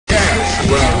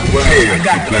Prepare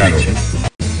for battle.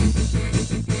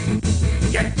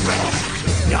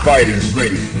 Fighters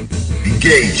ready.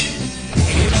 Engage.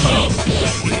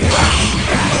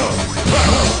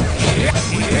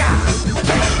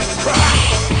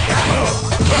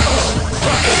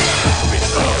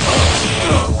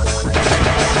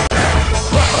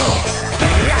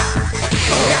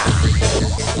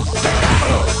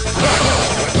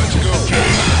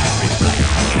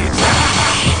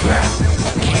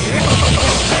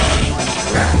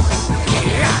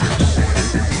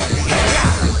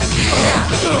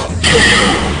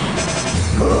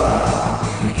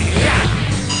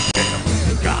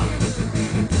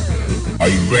 Are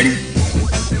you ready?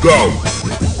 Go!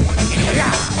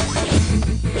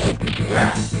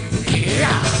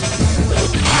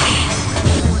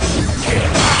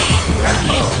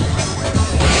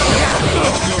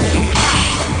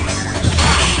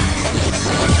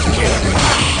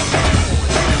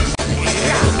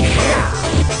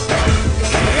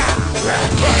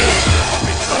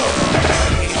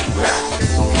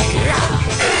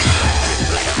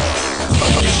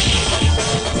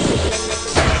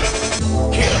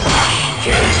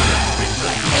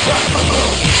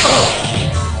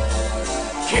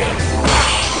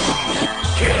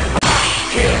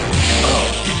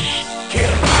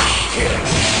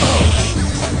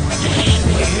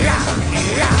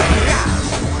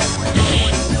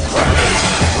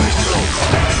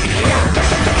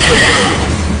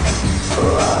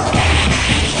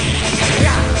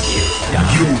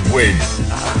 Win.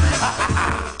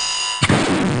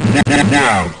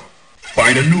 Now,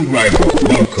 find a new rival.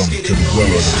 Welcome to the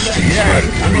world of Street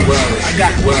Fighter 3.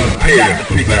 Prepare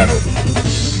for battle.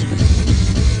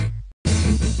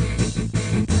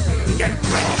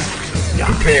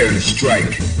 Prepare to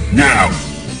strike. Now.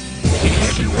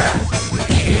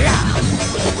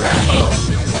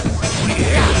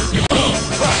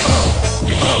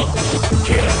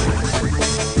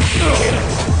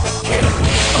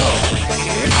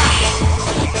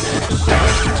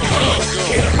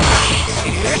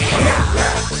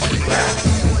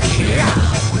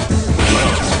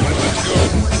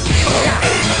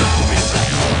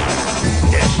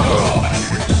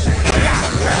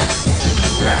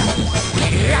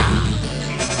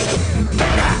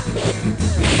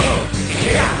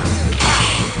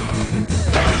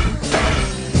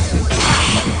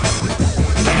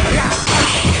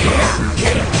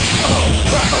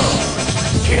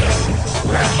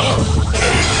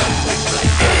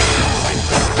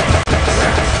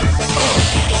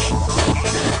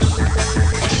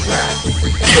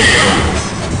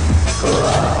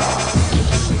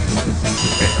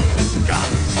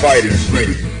 Fighters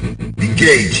ready.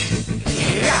 Engage.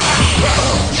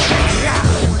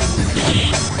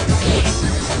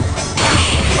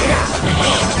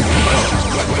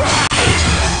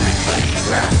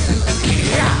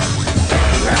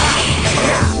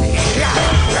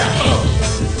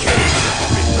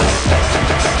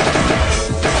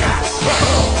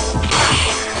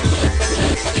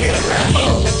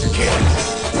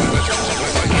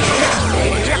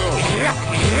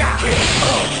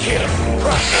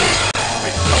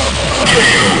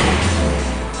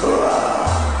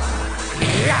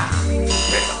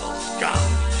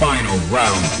 Final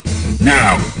round.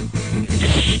 Now.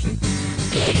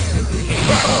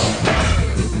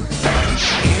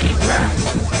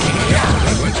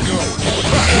 Let's go.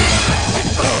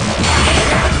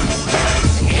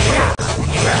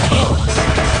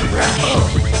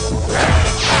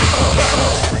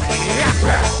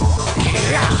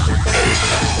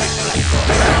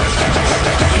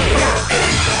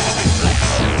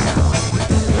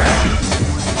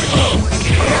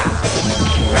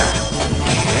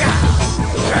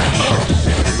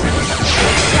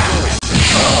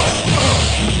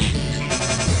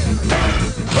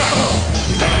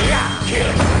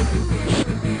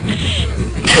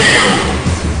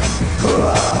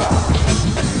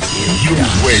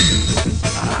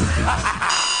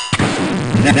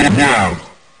 Now,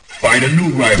 find a new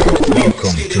rival.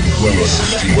 Welcome to the world of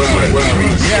Street Fighter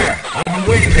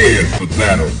 3. Prepare for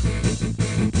battle.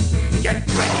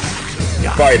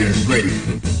 Fighters ready.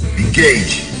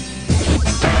 Engage.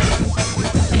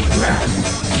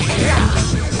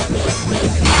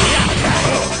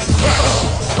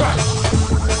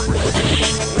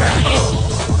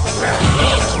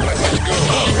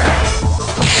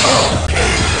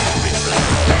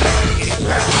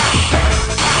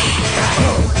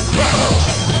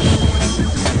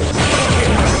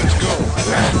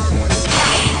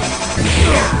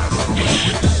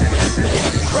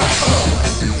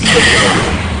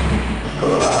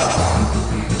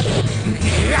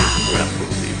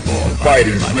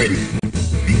 Fighters ready.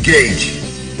 Engage.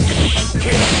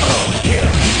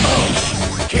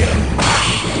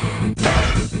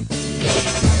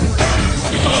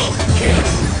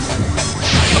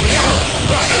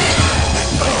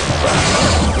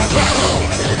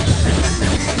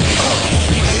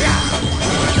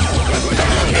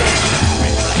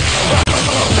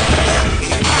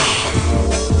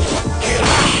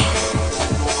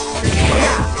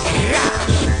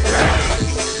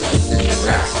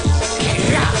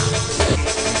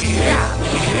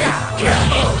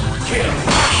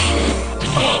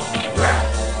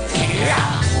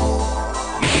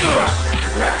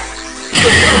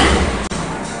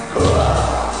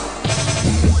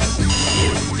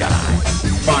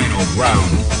 Final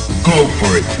round. Go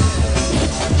for it.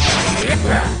 Let's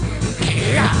go.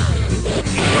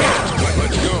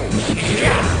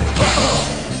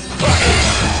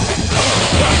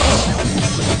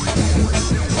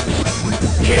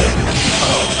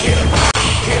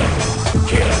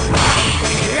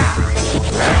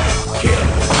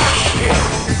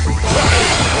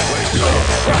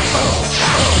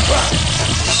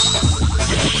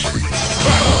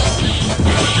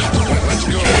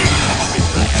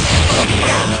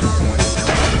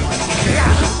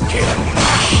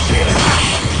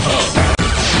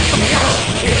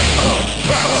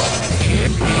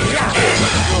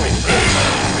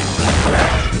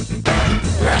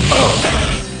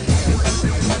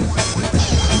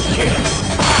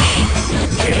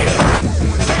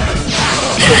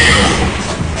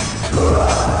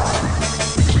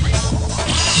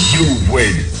 You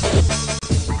win.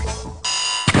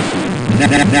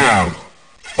 Now,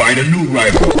 find a new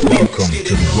rival. Welcome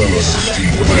to the world of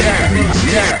Street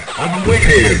Fighter. I'm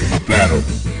prepared for battle.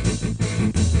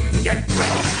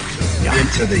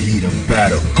 Enter the heat of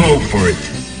battle. Go for it.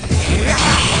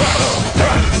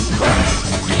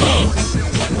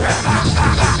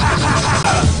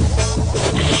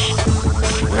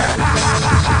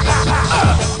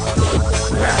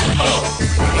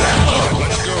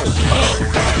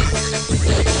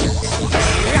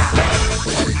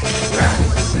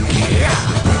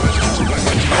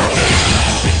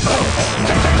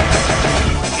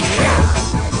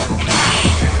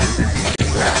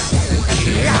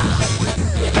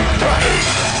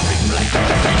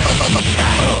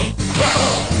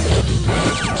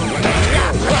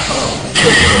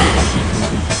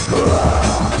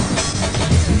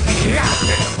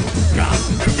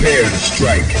 Prepare to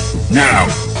strike. Now.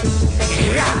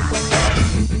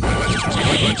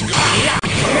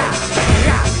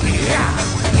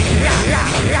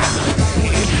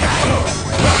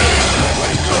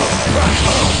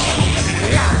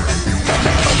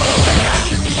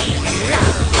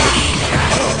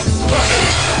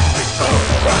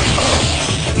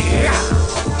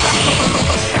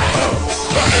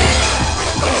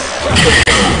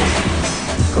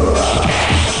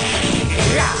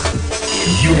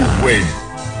 You win.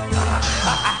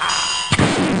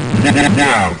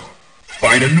 Now,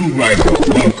 find a new rival.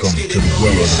 Welcome to the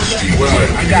world of Street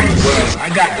Fighter. I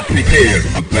got the prepare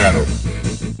for battle.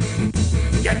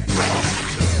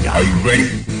 Are you ready?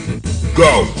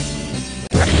 Go.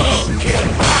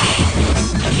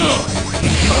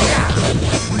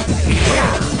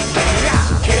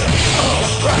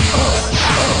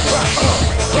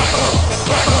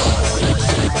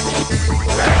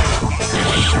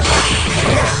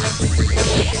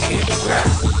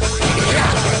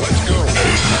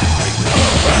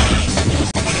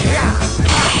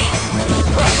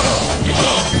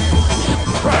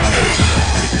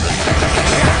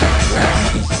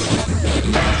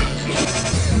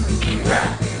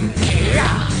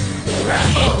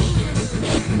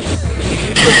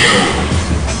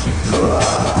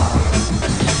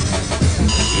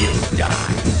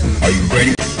 Are you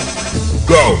ready?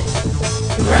 Go!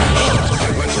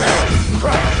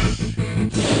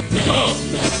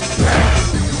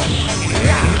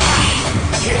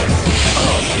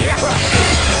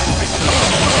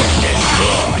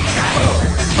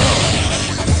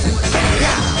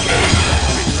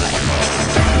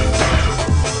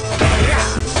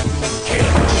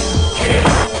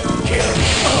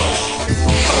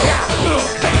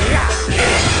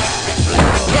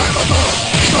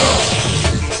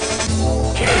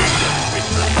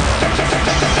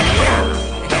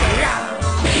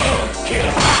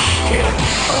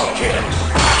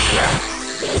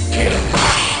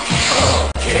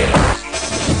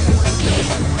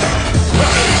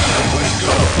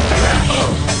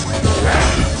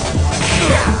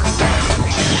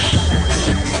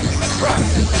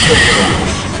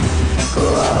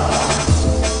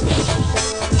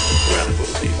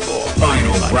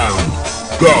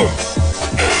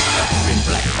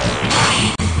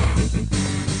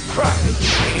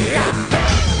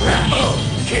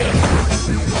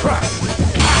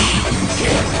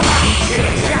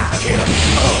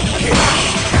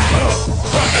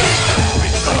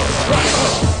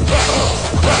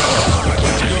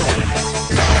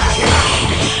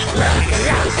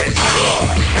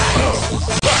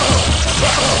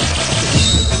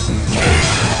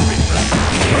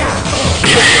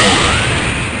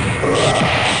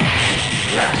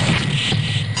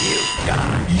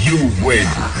 You win.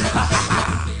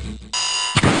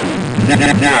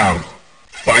 Now,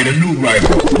 find a new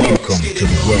rival. Welcome to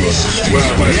the world of the street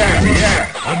fighter.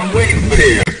 Yeah, I've been waiting.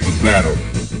 Prepare for battle.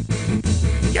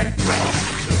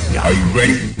 Are you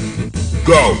ready?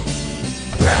 Go!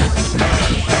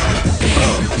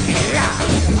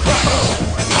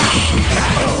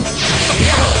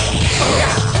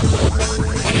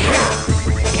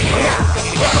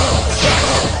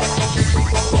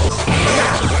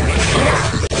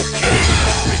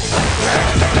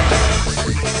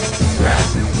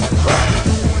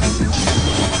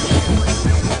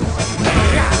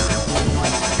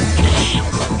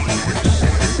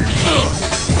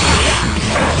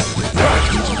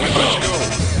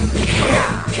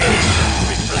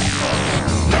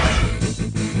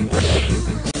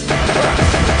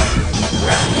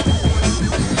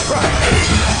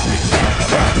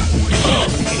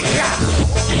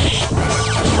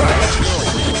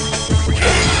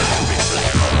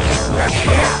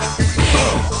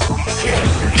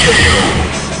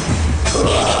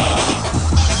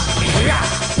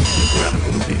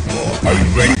 Are you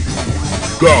ready?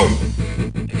 Go!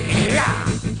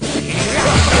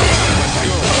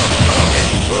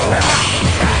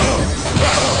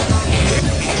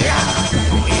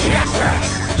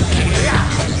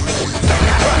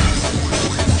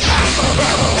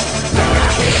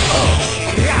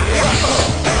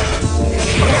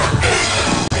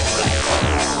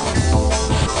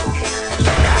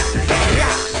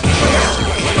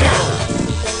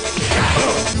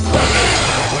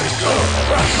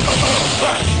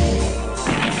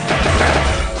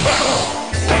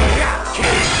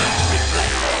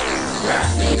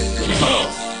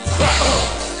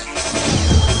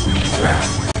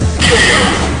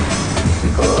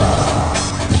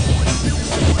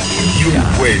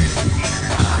 Win.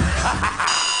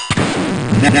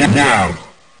 Now,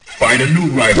 find a new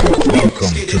rival.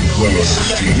 Welcome to the world of the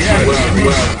street fighter.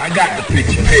 Well, I got the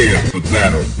picture. Prepare for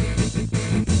battle.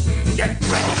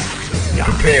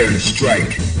 Prepare to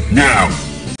strike. Now.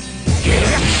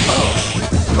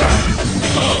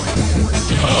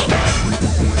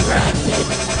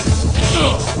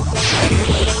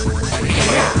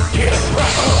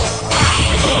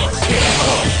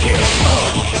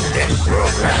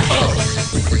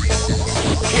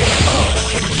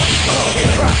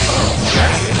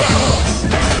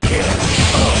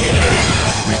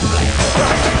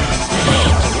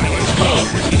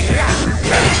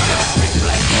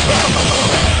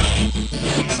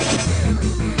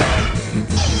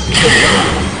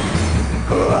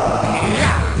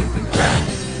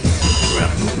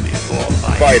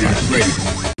 Fighters ready.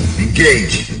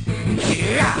 Engage.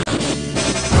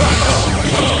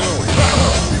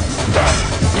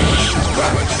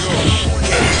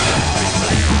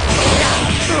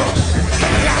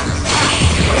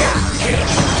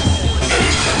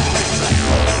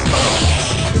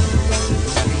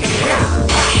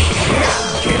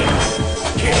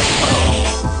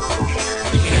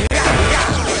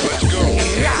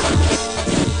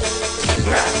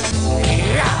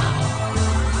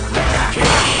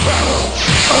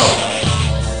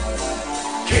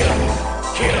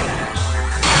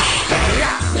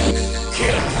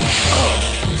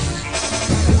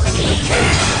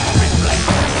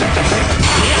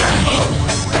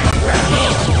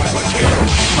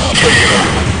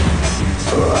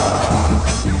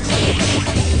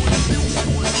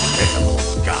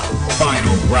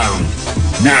 Final round.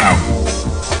 Now.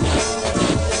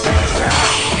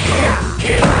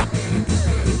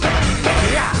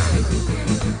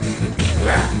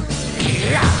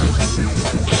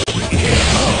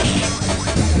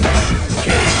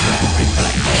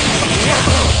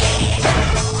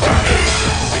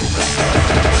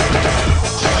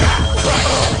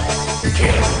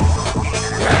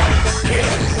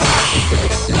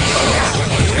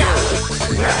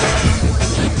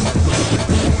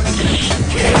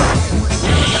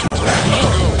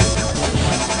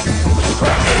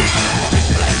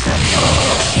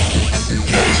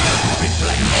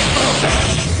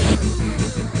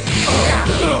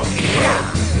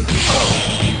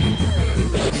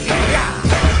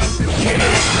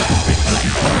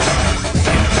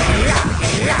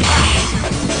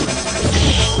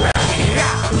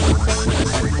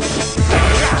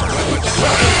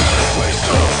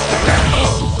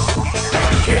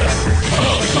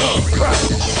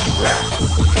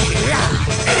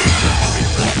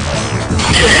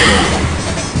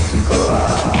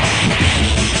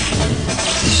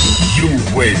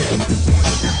 Win.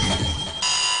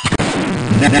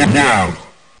 Now,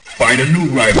 find a new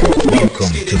rival. Welcome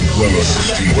to the world of the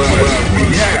street fighter.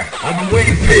 Yeah, I've been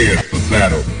waiting. Prepare for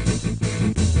battle.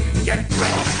 Get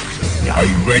ready. Are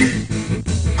you ready?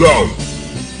 Go!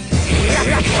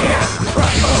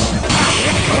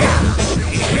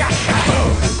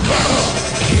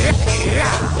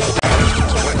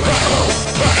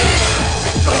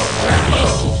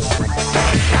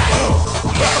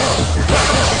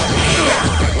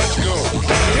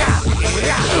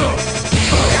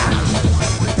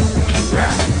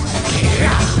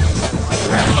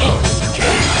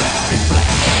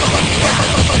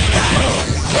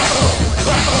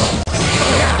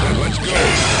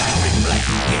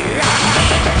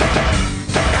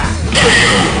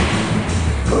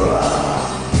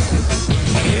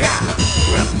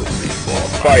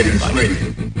 Fighters ready.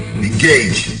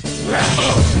 Engage.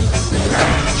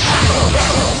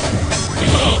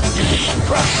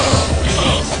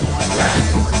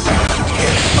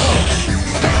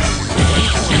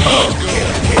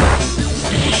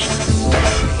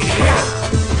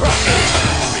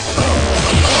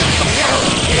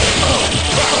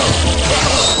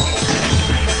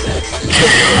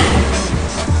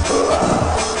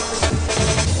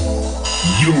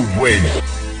 You win.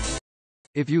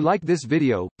 If you like this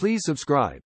video, please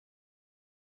subscribe.